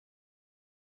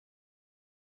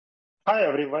Hi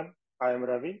everyone, I am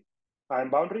Ravi. I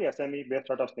am Boundary SME based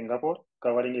out of Singapore,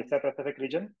 covering Asia Pacific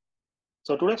region.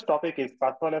 So today's topic is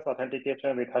passwordless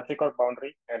authentication with HashiCorp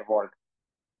Boundary and Vault.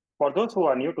 For those who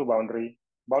are new to Boundary,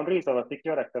 Boundary is our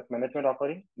secure access management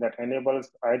offering that enables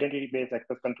identity-based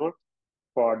access control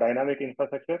for dynamic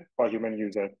infrastructure for human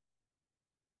users.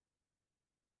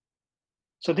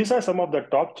 So these are some of the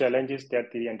top challenges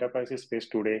that the enterprises face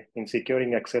today in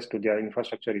securing access to their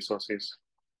infrastructure resources.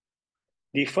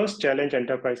 The first challenge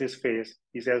enterprises face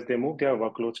is as they move their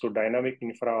workloads to dynamic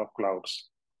infra of clouds.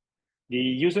 The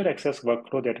user access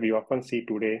workflow that we often see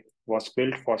today was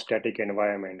built for static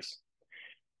environments.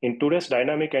 In today's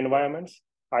dynamic environments,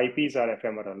 IPs are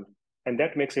ephemeral, and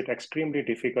that makes it extremely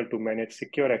difficult to manage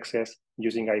secure access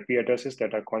using IP addresses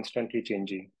that are constantly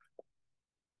changing.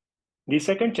 The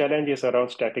second challenge is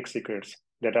around static secrets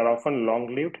that are often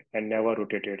long-lived and never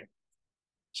rotated.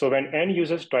 So when end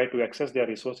users try to access their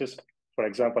resources, for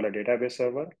example, a database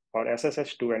server or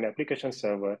SSH to an application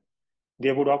server,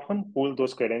 they would often pull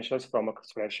those credentials from a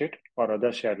spreadsheet or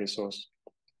other shared resource.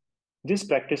 This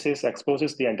practice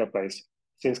exposes the enterprise,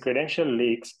 since credential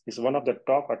leaks is one of the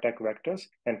top attack vectors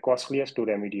and costliest to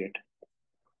remediate.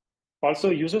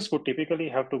 Also, users would typically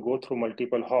have to go through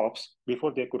multiple hops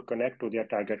before they could connect to their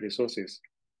target resources.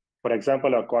 For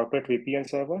example, a corporate VPN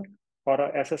server or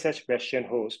a SSH bastion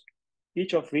host,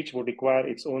 each of which would require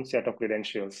its own set of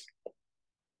credentials.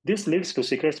 This leads to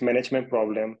secrets management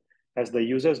problem as the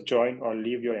users join or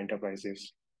leave your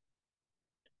enterprises.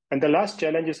 And the last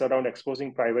challenge is around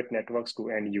exposing private networks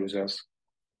to end users.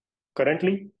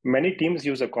 Currently, many teams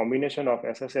use a combination of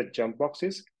SSH jump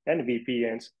boxes and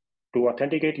VPNs to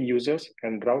authenticate users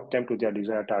and route them to their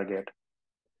desired target.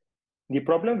 The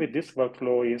problem with this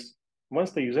workflow is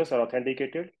once the users are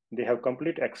authenticated, they have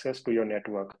complete access to your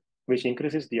network, which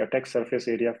increases the attack surface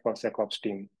area for SecOps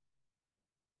team.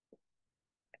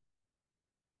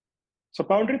 So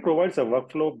Boundary provides a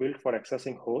workflow built for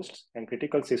accessing hosts and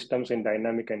critical systems in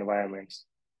dynamic environments.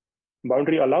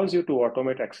 Boundary allows you to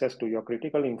automate access to your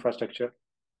critical infrastructure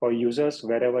for users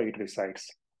wherever it resides.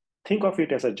 Think of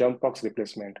it as a jump box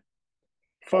replacement.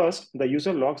 First, the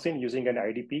user logs in using an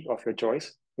IDP of your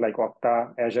choice, like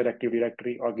Okta, Azure Active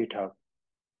Directory, or GitHub.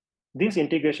 This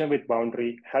integration with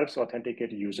Boundary helps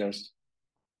authenticate users.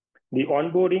 The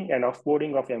onboarding and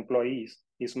offboarding of employees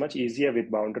is much easier with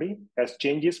Boundary, as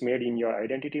changes made in your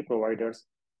identity providers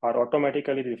are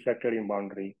automatically reflected in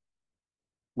Boundary.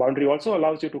 Boundary also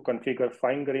allows you to configure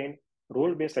fine-grained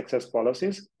role-based access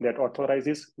policies that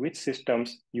authorizes which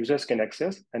systems users can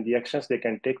access and the actions they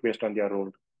can take based on their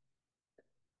role.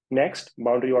 Next,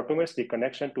 Boundary automates the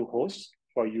connection to hosts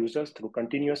for users through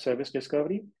continuous service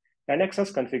discovery and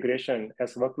access configuration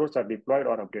as workloads are deployed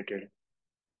or updated.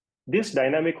 These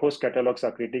dynamic host catalogs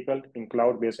are critical in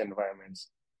cloud-based environments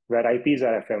where IPs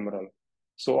are ephemeral,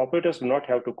 so operators do not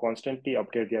have to constantly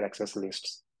update their access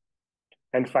lists.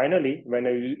 And finally, when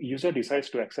a user decides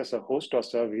to access a host or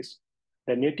service,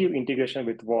 the native integration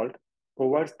with Vault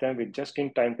provides them with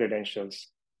just-in-time credentials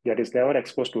that is never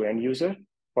exposed to end user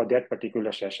for that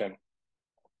particular session.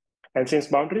 And since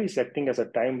Boundary is acting as a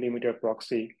time-limited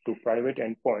proxy to private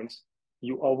endpoints,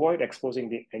 you avoid exposing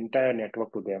the entire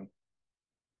network to them.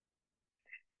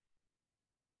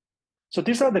 So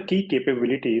these are the key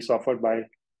capabilities offered by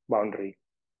Boundary.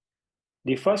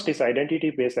 The first is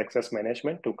identity-based access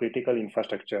management to critical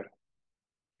infrastructure.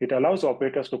 It allows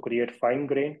operators to create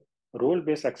fine-grained,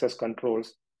 role-based access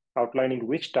controls outlining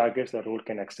which targets the role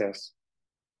can access.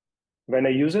 When a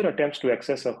user attempts to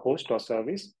access a host or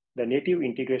service, the native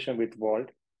integration with Vault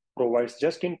provides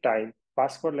just-in-time,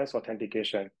 passwordless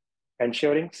authentication,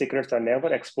 ensuring secrets are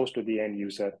never exposed to the end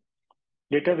user.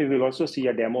 Later, we will also see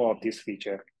a demo of this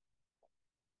feature.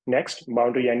 Next,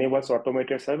 Boundary enables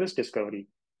automated service discovery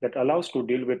that allows to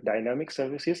deal with dynamic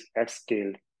services at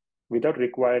scale without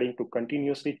requiring to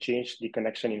continuously change the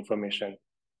connection information.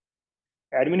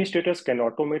 Administrators can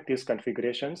automate these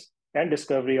configurations and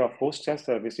discovery of hosts and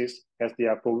services as they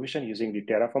are provisioned using the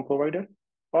Terraform provider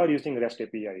or using REST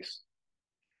APIs.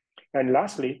 And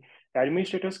lastly,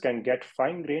 administrators can get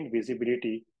fine-grained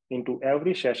visibility into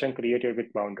every session created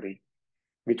with Boundary,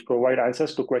 which provide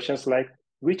answers to questions like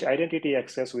which identity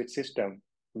accessed which system,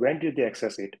 when did they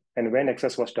access it, and when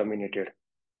access was terminated.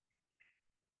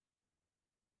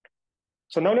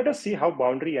 So now let us see how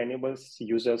Boundary enables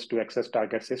users to access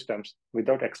target systems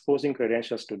without exposing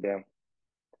credentials to them.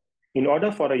 In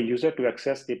order for a user to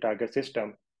access the target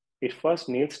system, it first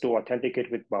needs to authenticate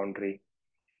with Boundary.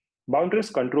 Boundary's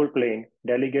control plane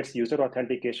delegates user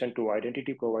authentication to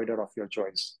identity provider of your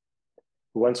choice.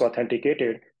 Once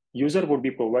authenticated, user would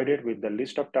be provided with the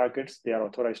list of targets they are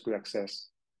authorized to access.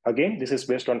 Again, this is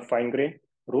based on fine-grained,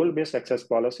 role-based access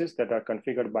policies that are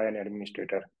configured by an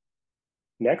administrator.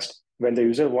 Next, when the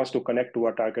user wants to connect to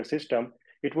a target system,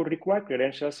 it would require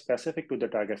credentials specific to the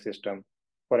target system.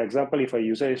 For example, if a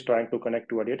user is trying to connect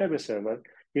to a database server,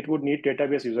 it would need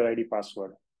database user ID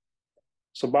password.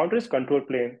 So boundaries control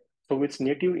plane, through its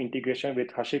native integration with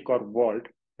HashiCorp Vault,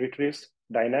 retrieves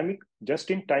dynamic,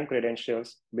 just-in-time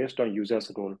credentials based on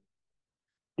user's role.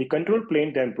 The control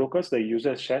plane then brokers the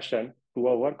user's session to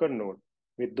a worker node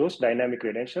with those dynamic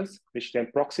credentials, which then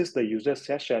proxies the user's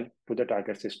session to the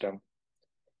target system.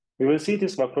 We will see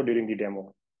this workflow during the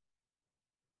demo.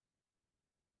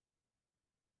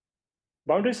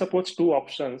 Boundary supports two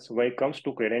options when it comes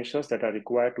to credentials that are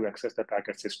required to access the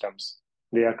target systems.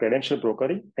 They are credential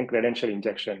brokering and credential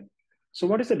injection. So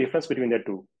what is the difference between the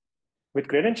two? With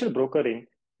credential brokering,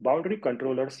 boundary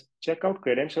controllers check out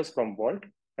credentials from Vault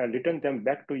and return them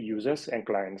back to users and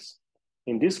clients.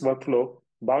 In this workflow,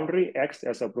 boundary acts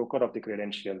as a broker of the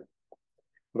credential.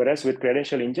 Whereas with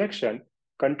credential injection,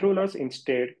 controllers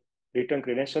instead return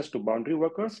credentials to boundary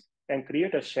workers and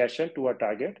create a session to a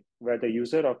target where the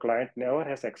user or client never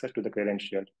has access to the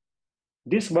credential.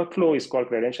 This workflow is called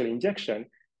credential injection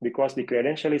because the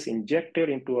credential is injected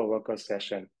into a worker's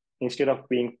session instead of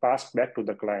being passed back to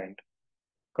the client.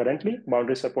 Currently,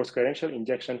 Boundary supports credential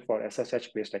injection for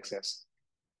SSH-based access.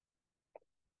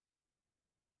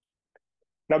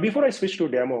 Now, before I switch to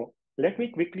demo, let me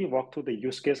quickly walk through the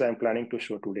use case I'm planning to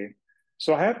show today.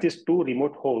 So I have these two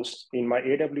remote hosts in my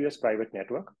AWS private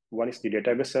network. One is the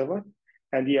database server,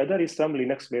 and the other is some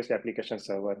Linux-based application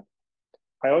server.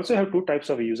 I also have two types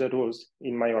of user roles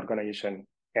in my organization,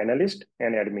 analyst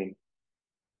and admin.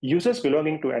 Users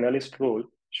belonging to analyst role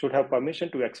should have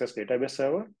permission to access database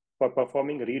server for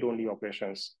performing read-only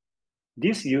operations.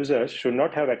 These users should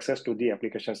not have access to the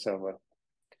application server,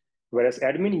 whereas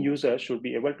admin users should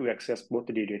be able to access both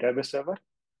the database server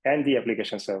and the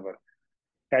application server.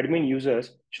 Admin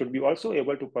users should be also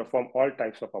able to perform all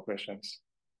types of operations.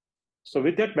 So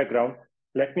with that background,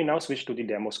 let me now switch to the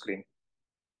demo screen.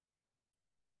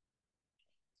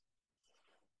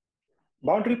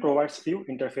 Boundary provides few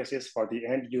interfaces for the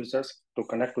end users to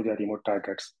connect to their remote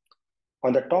targets.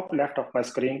 On the top left of my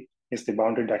screen is the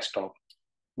Boundary Desktop.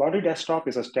 Boundary Desktop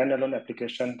is a standalone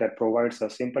application that provides a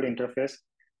simple interface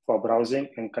for browsing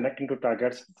and connecting to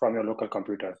targets from your local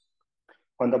computer.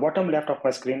 On the bottom left of my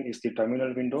screen is the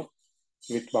terminal window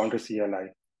with Boundary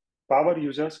CLI. Power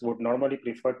users would normally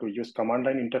prefer to use command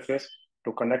line interface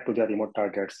to connect to their remote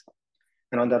targets.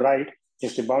 And on the right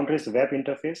is the Boundaries web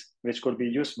interface, which could be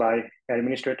used by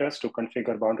administrators to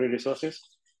configure boundary resources,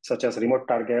 such as remote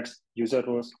targets, user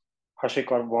roles,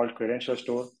 HashiCorp Vault credential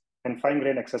store, and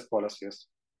fine-grained access policies.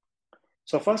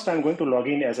 So first, I'm going to log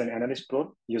in as an analyst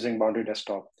role using Boundary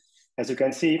Desktop. As you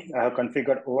can see, I have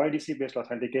configured OIDC-based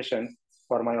authentication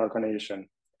for my organization.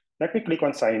 Let me click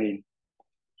on Sign In.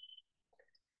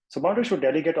 So Boundary should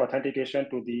delegate authentication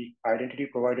to the identity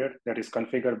provider that is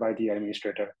configured by the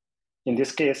administrator. In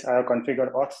this case, I have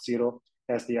configured Auth0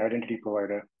 as the identity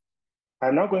provider.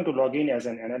 I'm now going to log in as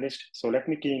an analyst, so let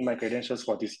me key in my credentials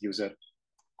for this user.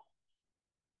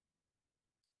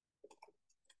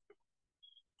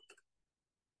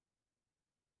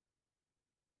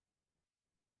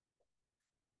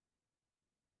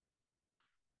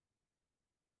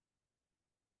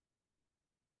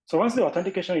 So once the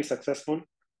authentication is successful,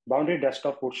 Boundary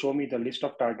Desktop would show me the list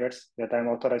of targets that I'm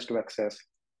authorized to access.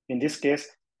 In this case,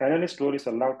 analyst role is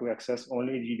allowed to access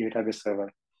only the database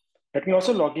server. Let me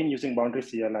also log in using Boundary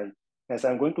CLI, as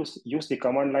I'm going to use the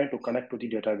command line to connect to the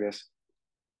database.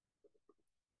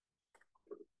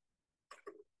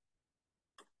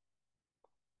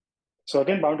 So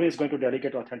again, Boundary is going to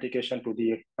delegate authentication to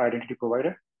the identity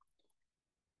provider.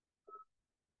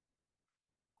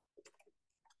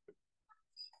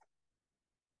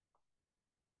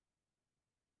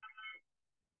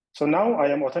 So now I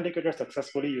am authenticated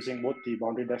successfully using both the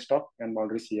Boundary Desktop and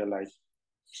Boundary CLI.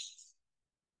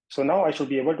 So now I should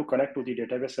be able to connect to the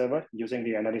database server using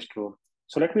the analyst role.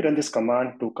 So let me run this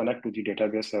command to connect to the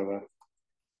database server.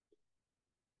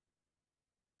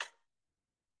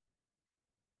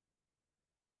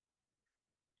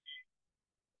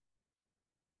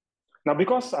 Now,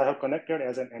 because I have connected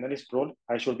as an analyst role,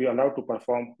 I should be allowed to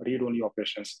perform read-only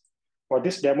operations. For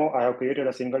this demo, I have created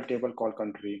a single table called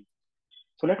country.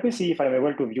 So let me see if I'm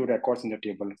able to view records in the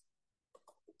table.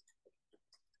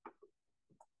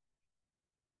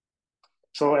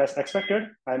 So as expected,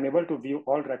 I'm able to view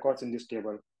all records in this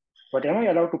table. But am I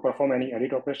allowed to perform any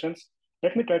edit operations?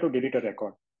 Let me try to delete a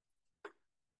record.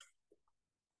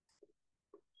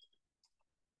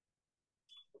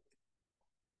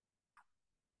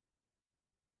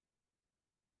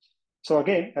 So So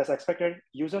again, as expected,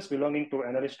 users belonging to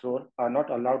analyst role are not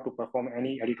allowed to perform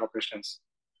any edit operations.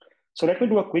 So let me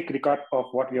do a quick recap of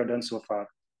what we have done so far.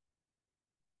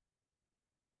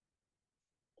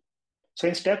 So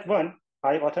in step 1,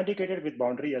 I authenticated with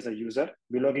Boundary as a user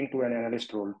belonging to an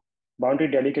analyst role.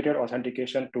 Boundary delegated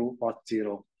authentication to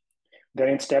auth0. Then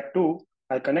in step 2,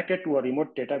 I connected to a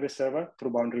remote database server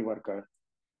through Boundary worker.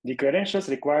 The credentials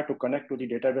required to connect to the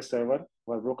database server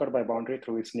were brokered by Boundary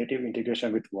through its native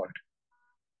integration with Vault.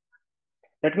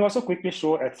 Let me also quickly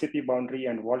show HCP Boundary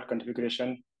and Vault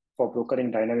configuration for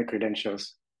brokering dynamic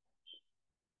credentials.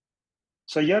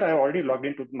 So here I have already logged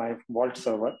into my Vault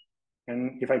server.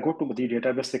 And if I go to the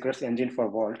database secrets engine for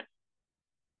Vault,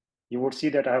 you would see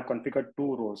that I have configured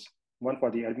two roles, one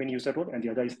for the admin user role and the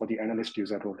other is for the analyst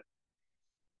user role.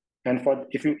 And for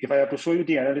if I have to show you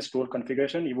the analyst role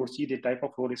configuration, you would see the type of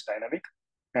role is dynamic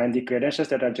and the credentials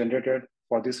that are generated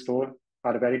for this role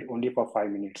are valid only for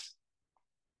 5 minutes.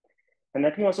 And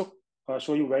let me also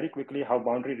show you very quickly how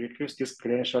Boundary retrieves these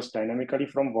credentials dynamically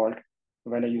from Vault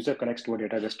when a user connects to a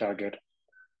database target.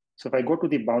 So if I go to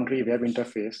the Boundary web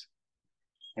interface,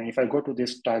 and if I go to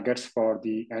these targets for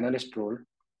the analyst role,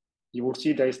 you would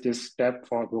see there is this tab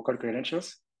for broker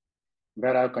credentials,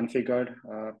 where I've configured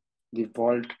the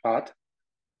Vault path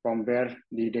from where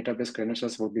the database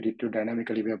credentials will be retrieved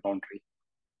dynamically via Boundary.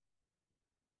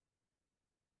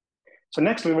 So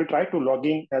next, we will try to log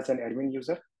in as an admin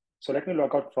user. So let me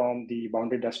log out from the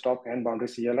Boundary desktop and Boundary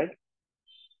CLI.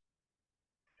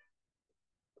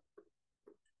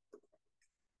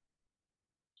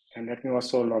 And let me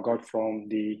also log out from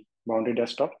the Boundary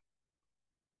desktop.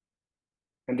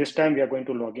 And this time we are going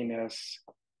to log in as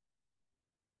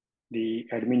the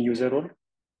admin user role.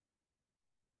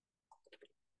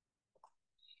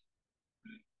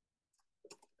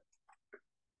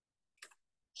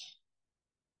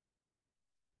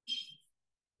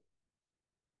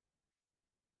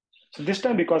 So this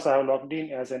time, because I have logged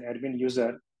in as an admin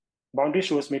user, Boundary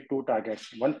shows me two targets,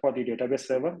 one for the database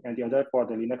server and the other for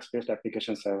the Linux-based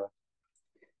application server.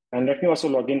 And let me also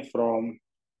log in from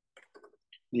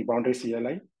the Boundary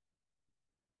CLI.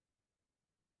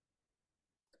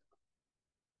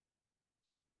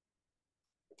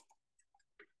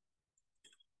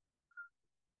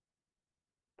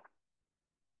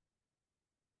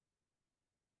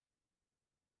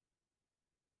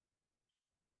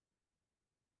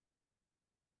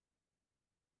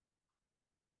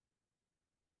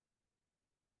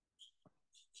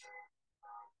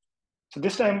 So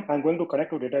this time I'm going to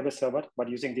connect to database server, but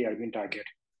using the admin target.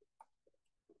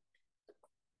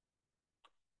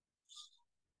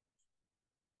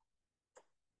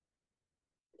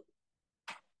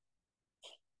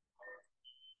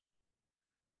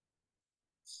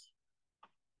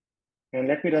 And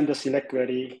let me run the select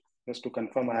query just to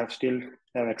confirm I still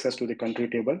have access to the country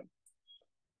table.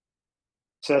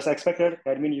 So as expected,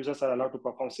 admin users are allowed to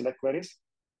perform select queries,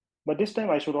 but this time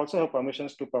I should also have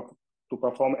permissions to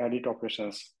perform edit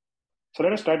operations. So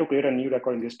let us try to create a new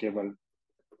record in this table.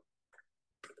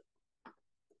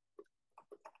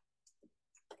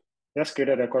 Let's create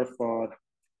a record for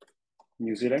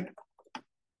New Zealand.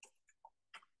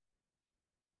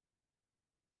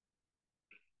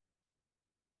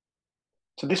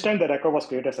 So this time the record was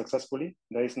created successfully.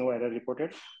 There is no error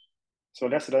reported. So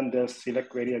let's run the select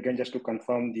query again just to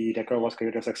confirm the record was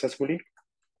created successfully.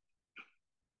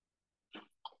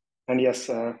 And yes,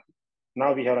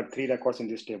 now we have like 3 records in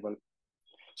this table.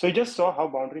 So you just saw how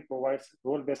Boundary provides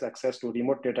role-based access to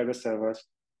remote database servers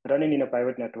running in a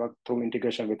private network through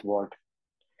integration with Vault.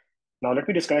 Now let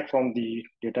me disconnect from the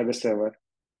database server.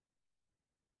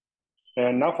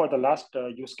 And now for the last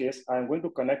use case, I'm going to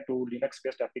connect to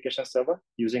Linux-based application server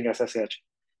using SSH.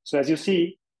 So as you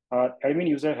see, admin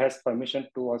user has permission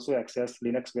to also access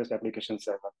Linux-based application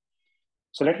server.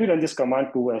 So let me run this command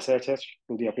to SSH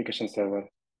to the application server.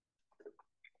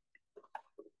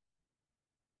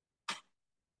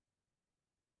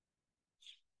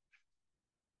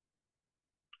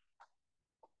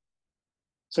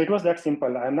 So it was that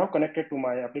simple. I'm now connected to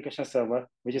my application server,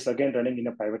 which is again running in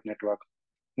a private network.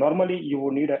 Normally, you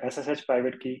would need a SSH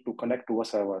private key to connect to a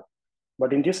server.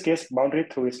 But in this case, Boundary,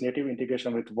 through its native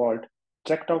integration with Vault,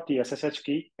 checked out the SSH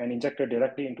key and injected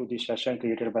directly into the session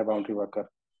created by Boundary worker.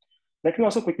 Let me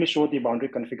also quickly show the Boundary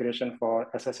configuration for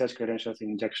SSH credentials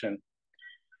injection.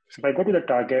 So if I go to the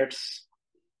targets,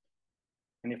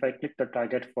 and if I click the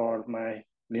target for my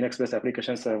Linux-based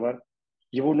application server,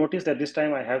 you will notice that this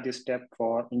time I have this tab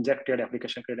for injected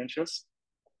application credentials.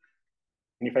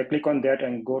 And if I click on that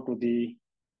and go to the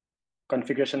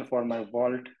configuration for my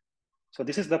Vault, so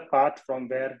this is the path from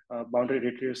where Boundary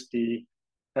retrieves the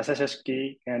SSH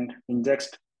key and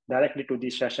injects directly to the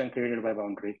session created by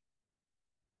Boundary.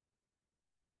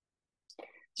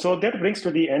 So that brings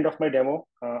to the end of my demo.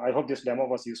 I hope this demo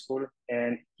was useful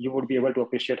and you would be able to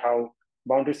appreciate how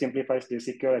Boundary simplifies the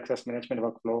secure access management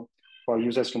workflow for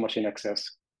users to machine access.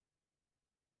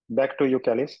 Back to you,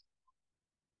 Kalis.